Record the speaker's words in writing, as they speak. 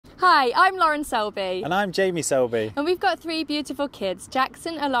Hi, I'm Lauren Selby. And I'm Jamie Selby. And we've got three beautiful kids,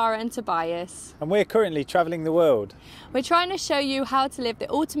 Jackson, Alara and Tobias. And we're currently travelling the world. We're trying to show you how to live the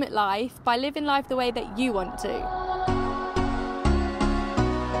ultimate life by living life the way that you want to.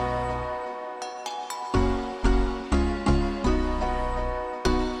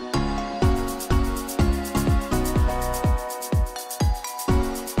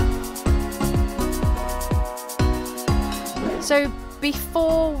 So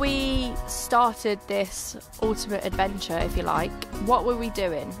before we started this ultimate adventure, if you like, what were we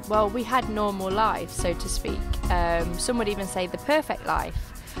doing? Well, we had normal life, so to speak. Some would even say the perfect life.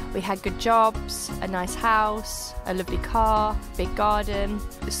 We had good jobs, a nice house, a lovely car, big garden.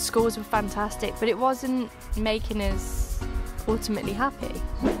 The schools were fantastic, but it wasn't making us ultimately happy.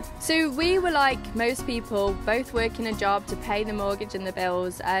 So we were like most people, both working a job to pay the mortgage and the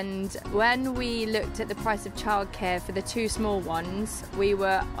bills, and when we looked at the price of childcare for the two small ones, we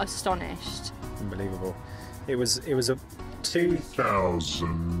were astonished. Unbelievable. It was a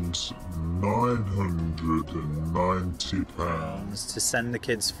 £2,990 to send the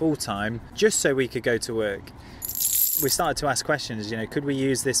kids full time just so we could go to work. We started to ask questions, could we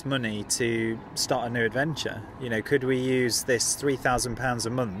use this money to start a new adventure? Could we use this £3,000 a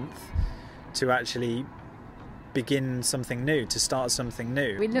month to actually begin something new, to start something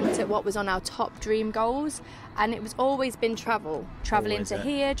new? We looked at what was on our top dream goals, and it was always been travelling to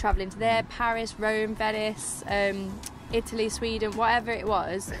here, travelling to there, Paris, Rome, Venice, Italy, Sweden, whatever it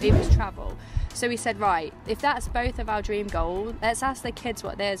was travel. So we said, right, if that's both of our dream goals, let's ask the kids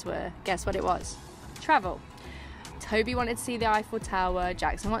what theirs were. Guess what it was? Travel. Toby wanted to see the Eiffel Tower,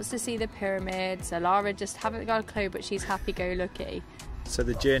 Jackson wants to see the pyramids, Alara just haven't got a clue, but she's happy-go-lucky. So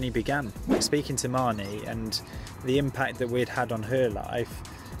the journey began. Speaking to Marnie and the impact that we'd had on her life,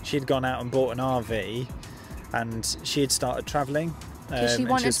 she'd gone out and bought an RV and she had started travelling. She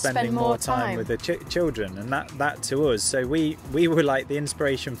wanted to spend more time with the children, and that to us, so we were like the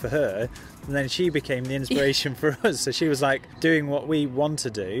inspiration for her, and then she became the inspiration for us. So she was like doing what we want to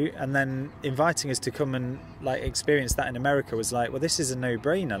do, and then inviting us to come and like experience that in America was like, well, this is a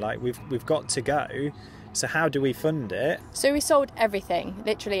no-brainer, like we've got to go. So how do we fund it? So we sold everything,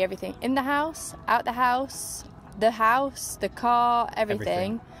 literally everything, in the house, out the house, the car,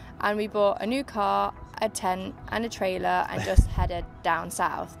 everything. And we bought a new car, a tent and a trailer, and just headed down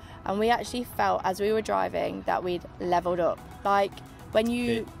south. And we actually felt as we were driving that we'd leveled up. Like when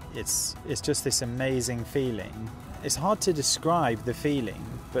you... It's just this amazing feeling. It's hard to describe the feeling,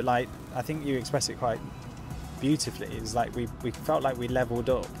 but like I think you express it quite beautifully. It's like we felt like we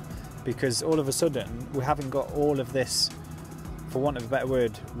leveled up, because all of a sudden we haven't got all of this, for want of a better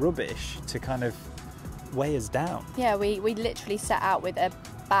word, rubbish to kind of weigh us down. Yeah, we literally set out with an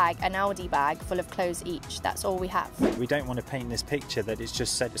Aldi bag full of clothes each. That's all we have. We don't want to paint this picture that it's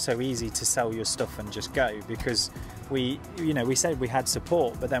just so easy to sell your stuff and just go, because we said we had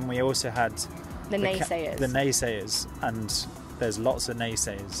support, but then we also had the naysayers, and there's lots of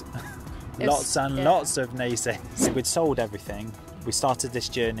naysayers. Lots of naysayers. We'd sold everything. We started this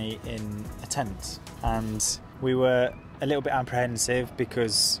journey in a tent, and we were a little bit apprehensive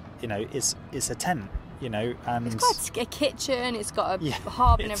because it's a tent. And it's got a kitchen, it's got a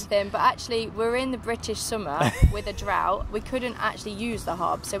hob and everything, but actually we're in the British summer with a drought. We couldn't actually use the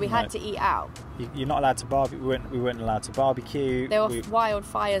hob, so we had to eat out. You're not allowed to barbecue. We weren't allowed to barbecue. There were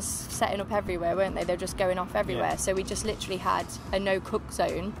wildfires setting up everywhere, weren't they? They were just going off everywhere. Yeah. So we just literally had a no-cook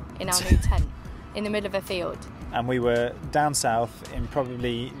zone in our new tent in the middle of a field. And we were down south in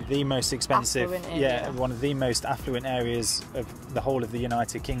probably the most expensive, one of the most affluent areas of the whole of the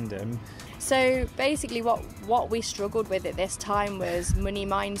United Kingdom. So basically what we struggled with at this time was money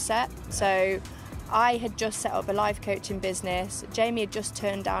mindset. So I had just set up a life coaching business. Jamie had just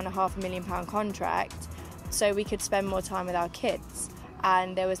turned down a £500,000 contract so we could spend more time with our kids,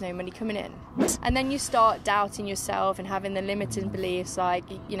 and there was no money coming in. And then you start doubting yourself and having the limiting beliefs, like,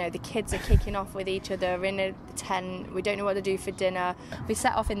 the kids are kicking off with each other in a tent, we don't know what to do for dinner. We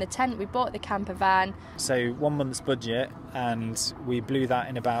set off in the tent, we bought the camper van. So 1 month's budget, and we blew that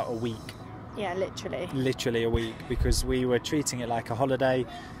in about a week. Yeah, literally. Literally a week, because we were treating it like a holiday,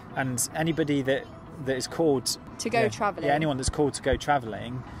 and anybody that is called to go travelling. Yeah, anyone that's called to go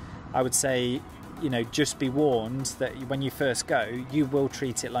travelling, I would say, just be warned that when you first go, you will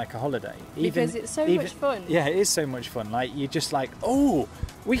treat it like a holiday. Because it's much fun. Yeah, it is so much fun. Like, you're just like, oh,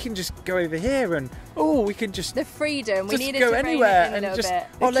 we can just go over here and oh, we can just the freedom. We just needed go to anywhere rein it in a and little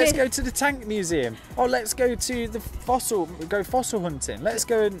just bit. let's go to the tank museum. Oh, let's go to the fossil hunting. Let's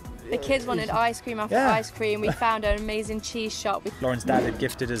go and the kids wanted ice cream after ice cream. We found an amazing cheese shop. Lauren's dad had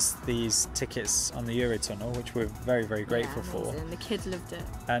gifted us these tickets on the Eurotunnel, which we're very, very grateful for. The kids loved it.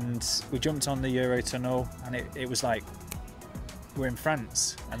 And we jumped on the Eurotunnel, and it was like we're in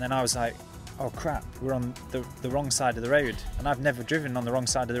France. And then I was like, oh crap, we're on the wrong side of the road. And I've never driven on the wrong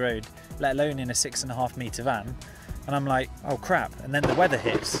side of the road, let alone in a 6.5 metre van. And I'm like, oh crap. And then the weather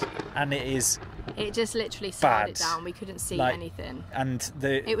hits, and it just literally slowed down. We couldn't see anything. And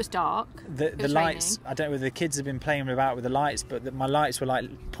it was dark. The lights, I don't know whether the kids have been playing about with the lights, but my lights were like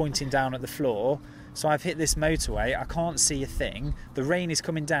pointing down at the floor. So I've hit this motorway, I can't see a thing. The rain is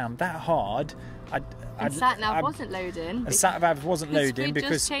coming down that hard. And sat-nav wasn't loading. And sat-nav wasn't loading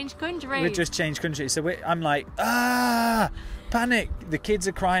because just changed country. We just changed country. So I'm like, panic. The kids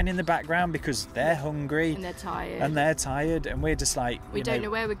are crying in the background because they're hungry. And they're tired. And we're just like... We don't know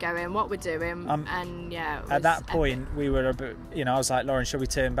where we're going, what we're doing. And yeah, at that point, we were a bit... I was like, Lauren, shall we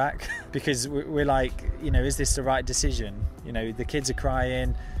turn back? Because we're like, is this the right decision? The kids are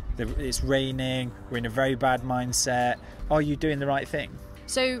crying. It's raining. We're in a very bad mindset. Are you doing the right thing?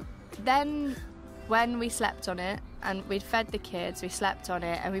 So then... when we slept on it and we'd fed the kids, we slept on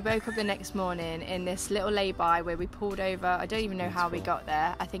it, and we woke up the next morning in this little lay-by where we pulled over. I don't even know how we got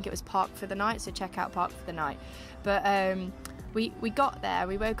there. I think it was park for the night, so check out park for the night. But we got there,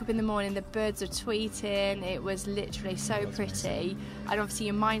 we woke up in the morning, the birds were tweeting, it was literally so pretty. And obviously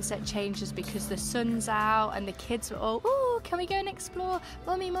your mindset changes because the sun's out and the kids were all, oh, can we go and explore?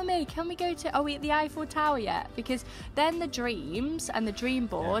 Mummy, can we go to, are we at the Eiffel Tower yet? Because then the dreams and the dream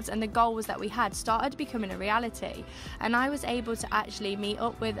boards and the goals that we had started becoming a reality. And I was able to actually meet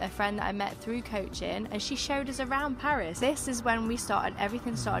up with a friend that I met through coaching, and she showed us around Paris. This is when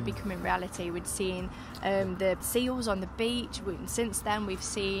everything started becoming reality. We'd seen the seals on the beach. Since then we've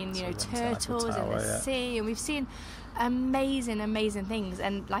seen turtles in the sea, and we've seen amazing things.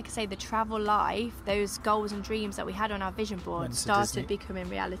 And like I say, the travel life, those goals and dreams that we had on our vision board started becoming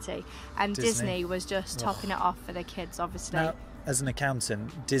reality. And Disney was just topping it off for the kids, obviously. Now, as an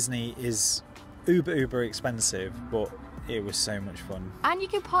accountant, Disney is uber expensive, but it was so much fun. And you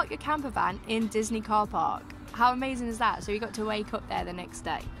can park your camper van in Disney car park. How amazing is that? So we got to wake up there the next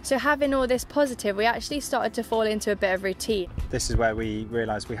day. So having all this positive, we actually started to fall into a bit of routine. This is where we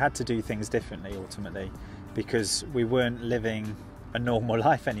realised we had to do things differently ultimately, because we weren't living a normal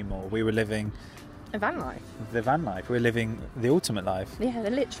life anymore. We were living a van life. The van life. We're living the ultimate life. Yeah,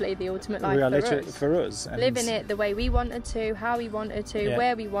 literally the ultimate life. We are literally for us. And living it the way we wanted to, how we wanted to,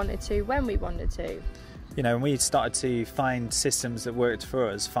 where we wanted to, when we wanted to. And we started to find systems that worked for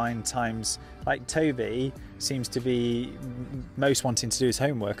us, find times, like Toby seems to be most wanting to do his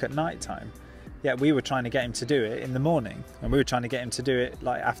homework at night time. Yeah, we were trying to get him to do it in the morning, and we were trying to get him to do it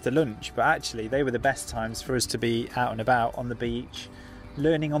like after lunch, but actually they were the best times for us to be out and about on the beach,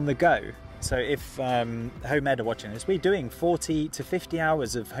 learning on the go. So if Home Ed are watching this, we're doing 40 to 50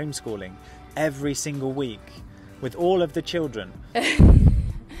 hours of homeschooling every single week with all of the children.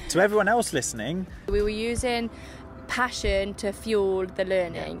 To everyone else listening, we were using passion to fuel the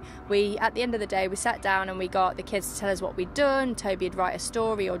learning. At the end of the day, we sat down and we got the kids to tell us what we'd done. Toby would write a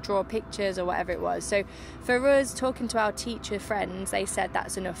story or draw pictures or whatever it was. So for us, talking to our teacher friends, they said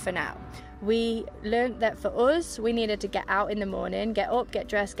that's enough for now. We learned that for us, we needed to get out in the morning, get up, get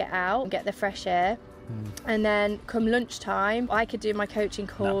dressed, get out, get the fresh air. And then come lunchtime, I could do my coaching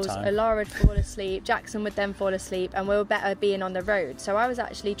calls, Alara would fall asleep, Jackson would then fall asleep, and we were better being on the road. So I was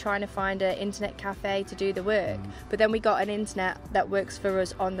actually trying to find an internet cafe to do the work, but then we got an internet that works for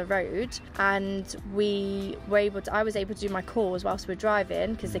us on the road, and I was able to do my calls whilst we were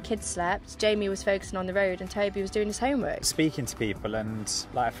driving because the kids slept. Jamie was focusing on the road and Toby was doing his homework. Speaking to people, and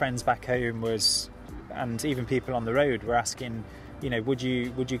like our friends back home and even people on the road were asking, would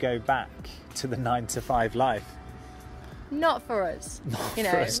you go back to the 9-to-5 life? Not for us. For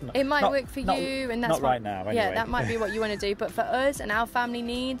us, it might work for you, and that's not right now. Anyway. Yeah, that might be what you want to do. But for us and our family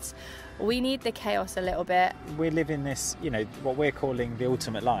needs, we need the chaos a little bit. We're living this, what we're calling the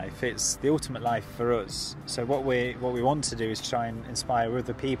ultimate life. It's the ultimate life for us. So what we want to do is try and inspire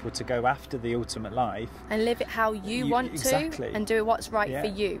other people to go after the ultimate life and live it how you want to, and do what's right for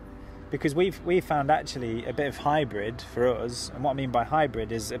you. Because we've found actually a bit of hybrid for us, and what I mean by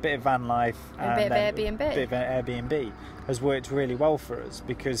hybrid is a bit of van life and a bit of Airbnb. A bit of Airbnb has worked really well for us,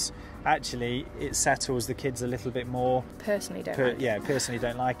 because actually it settles the kids a little bit more. Personally don't like it. Personally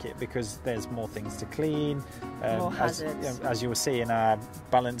don't like it because there's more things to clean. More hazards. As you'll see in our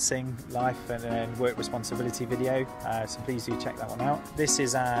balancing life and work responsibility video, so please do check that one out. This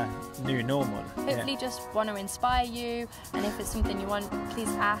is our new normal. Hopefully just want to inspire you, and if it's something you want, please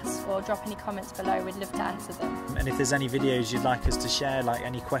ask or drop any comments below. We'd love to answer them. And if there's any videos you'd like us to share, like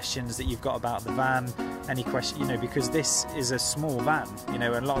any questions that you've got about the van, any question, you know, because this is a small van, you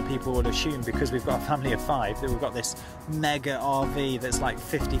know, and a lot of people would assume because we've got a family of 5 that we've got this mega RV that's like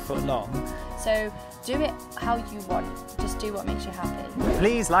 50 foot long. So do it how you want. Just do what makes you happy.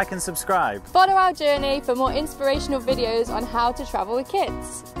 Please like and subscribe. Follow our journey for more inspirational videos on how to travel with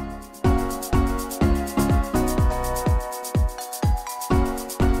kids.